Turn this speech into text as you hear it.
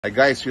Hi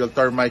guys,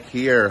 Realtor Mike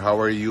here. How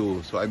are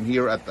you? So I'm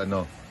here at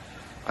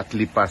at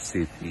Lipa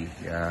City.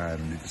 Yan,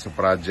 dito sa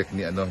project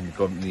ni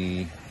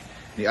ni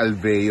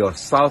Alveo,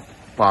 South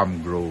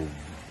Palmgrove.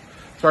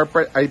 So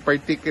I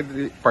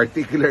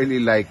particularly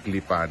like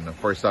Lipa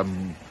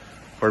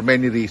for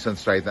many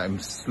reasons right now.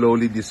 I'm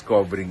slowly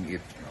discovering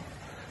it.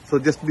 So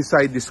just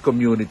beside this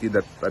community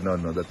that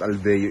that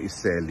Alveo is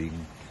selling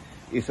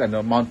is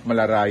Mount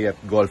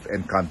Malarayat Golf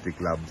and Country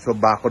Club. So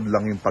bakod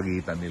lang yung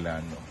pagitan nila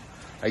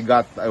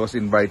I was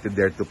invited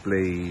there to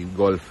play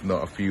golf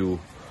a few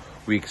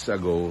weeks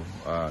ago.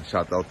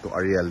 Shout out to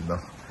Ariel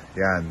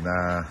Yan,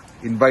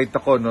 invite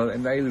ako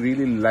and I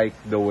really like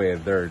the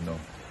weather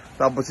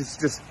Tapos it's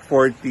just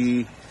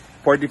 45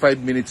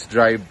 minutes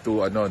drive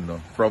to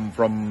from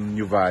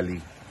New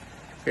Valley.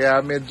 Kaya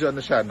medyo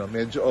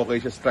medyo okay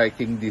siya,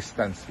 striking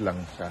distance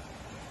lang siya.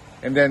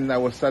 And then I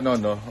was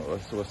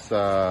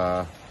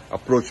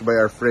approached by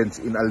our friends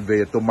in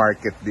Alveo to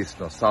market this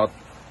South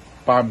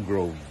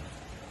Palmgrove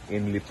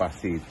in Lipa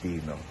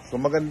City,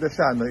 So maganda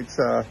siya,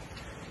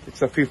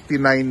 it's a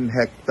 59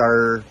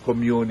 hectare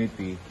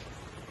community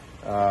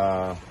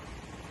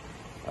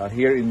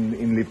here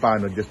in Lipa,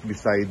 just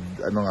beside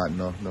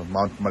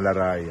Mount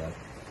Malarayat.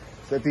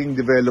 So ito yung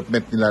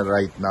development nila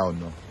right now,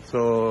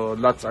 So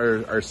lots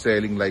are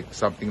selling like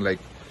something like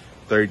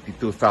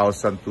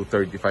 32,000 to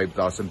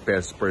 35,000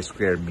 pesos per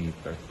square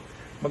meter.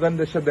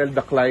 Maganda siya dahil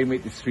the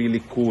climate is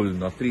really cool,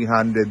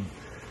 340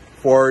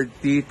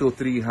 to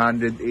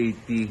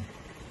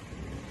 380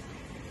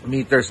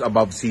 meters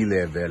above sea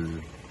level.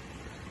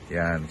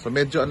 Yan. So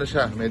medyo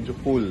medyo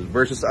cool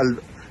versus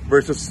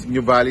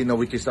New Valley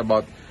which is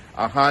about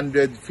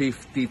 150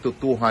 to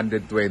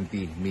 220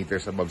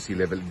 meters above sea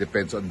level. It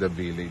depends on the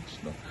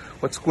village,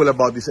 What's cool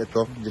about this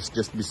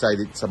just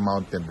beside it's a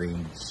mountain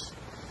range.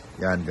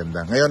 Yan,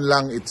 ganda. Ngayon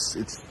lang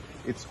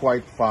it's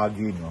quite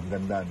foggy,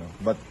 Ganda,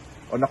 But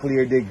on a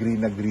clear day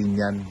green na green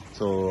yan.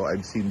 So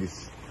I've seen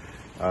this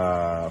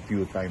a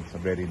few times.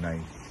 Very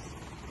nice.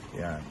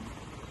 Yan.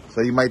 So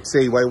you might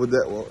say, why would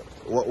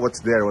what's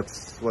there?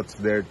 What's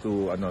there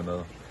to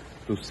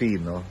to see,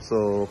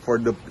 So for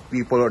the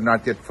people who are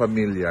not yet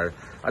familiar,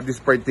 at this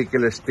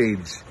particular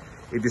stage,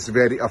 it is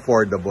very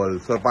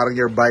affordable. So parang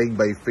you're buying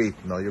by faith,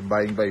 You're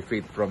buying by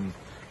faith from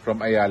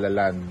Ayala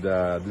Land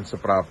dun sa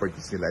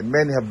properties nila. And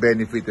many have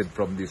benefited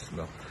from this,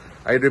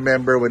 I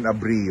remember when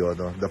Abrio,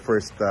 the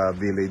first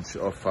village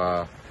of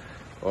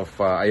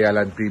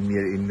Ayala Land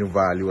Premier in New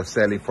Valley was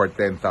selling for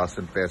 10,000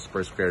 pesos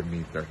per square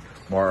meter,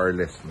 more or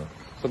less,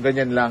 So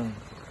ganyan lang.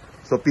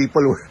 So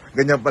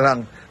ganyan pa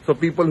lang. So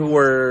people who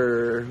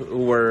were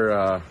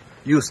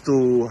used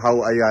to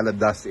how Ayala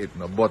does it,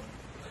 bought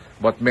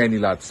many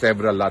lots,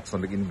 several lots,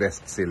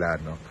 nag-invest sila,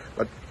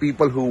 But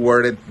people who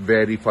weren't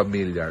very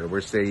familiar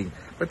were saying,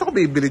 "Ba't ako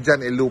bibili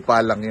dyan?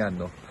 Lupa lang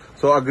yan,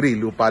 So agree,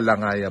 lupa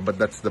lang nga yan,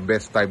 but that's the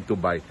best time to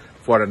buy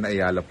for an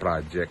Ayala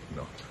project,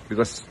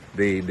 Because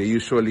they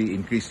usually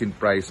increase in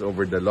price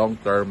over the long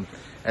term,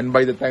 and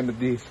by the time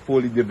that this is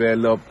fully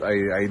developed,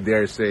 I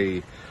dare say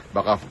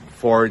baka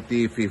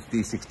 40,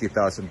 50,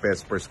 60,000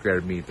 pesos per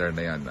square meter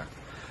na yan.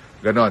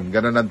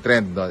 Ganon ang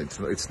trend,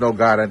 It's no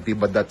guarantee,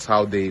 but that's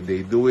how they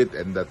do it,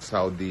 and that's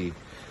how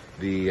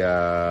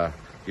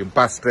yung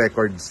past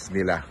records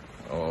nila.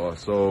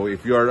 So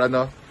if you're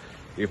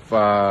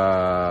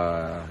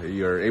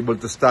you're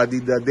able to study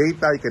the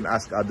data, you can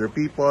ask other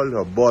people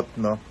who bought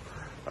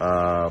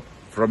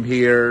from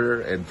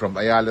here and from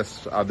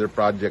Ayala's other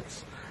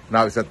projects.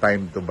 Now is the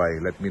time to buy.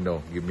 Let me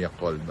know. Give me a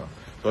call,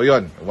 So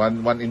yon,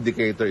 one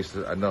indicator is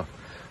that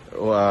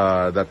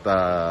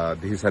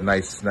this is a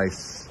nice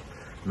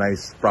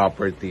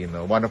property,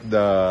 One of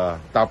the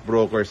top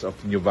brokers of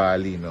New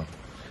Valley,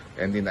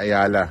 and in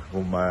Ayala,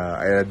 whom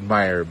I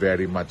admire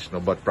very much,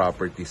 bought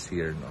properties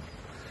here,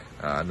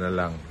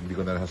 hindi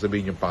ko na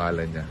sasabihin yung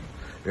pangalan niya.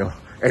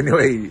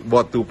 Anyway,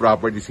 bought 2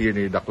 properties here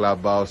near the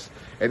clubhouse,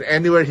 and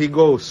anywhere he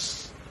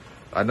goes,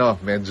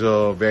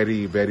 medyo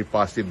very very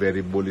positive,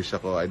 very bullish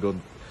ako.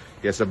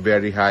 He has a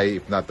very high,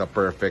 if not a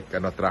perfect,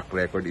 track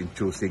record in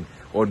choosing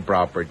own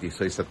property.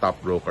 So he's a top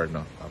broker,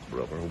 top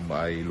broker whom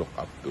I look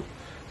up to.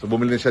 So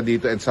bumili na siya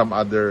dito, and some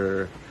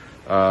other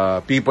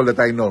people that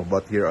I know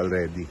bought here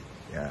already.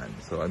 Yan.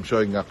 So I'm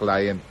showing a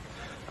client,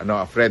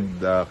 a friend,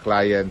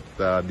 client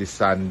this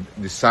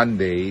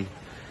Sunday,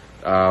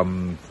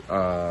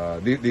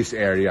 this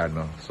area,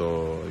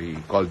 So he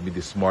called me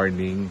this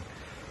morning,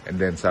 and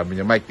then sabi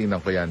niya, "Mike,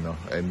 tingnan ko yan,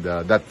 And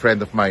that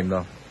friend of mine,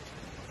 a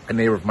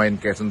neighbor of mine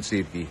in Quezon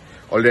City,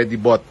 already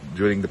bought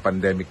during the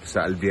pandemic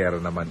sa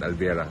Alvera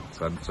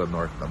sa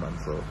north naman.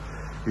 So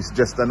he's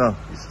just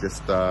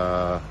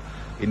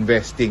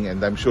investing,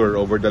 and I'm sure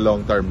over the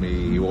long term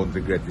he won't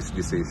regret this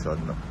decision,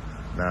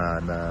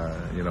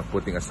 na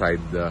putting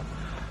aside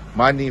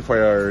money for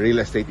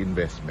real estate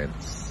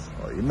investments.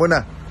 Yun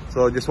muna.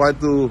 So just want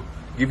to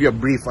give you a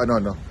brief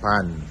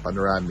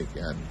panoramic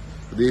yan.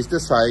 So this is the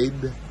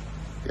side.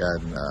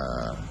 Yan,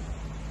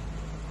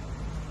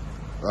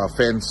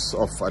 fence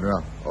of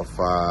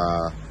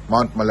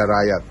Mount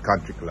Malarayat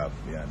Country Club.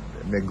 Yan.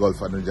 May golf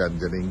dyan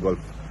yung golf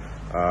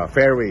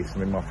fairways.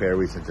 May mga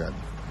fairways na dyan.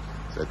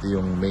 So ito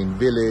yung main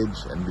village,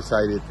 and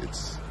beside it,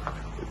 it's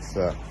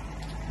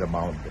the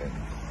mountain.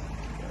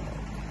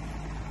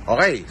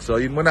 Okay, so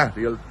yun muna.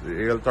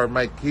 Realtor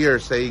Mike here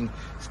saying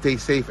stay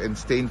safe and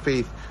stay in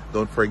faith.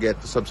 Don't forget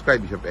to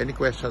subscribe. If you have any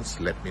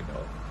questions, let me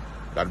know.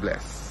 God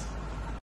bless.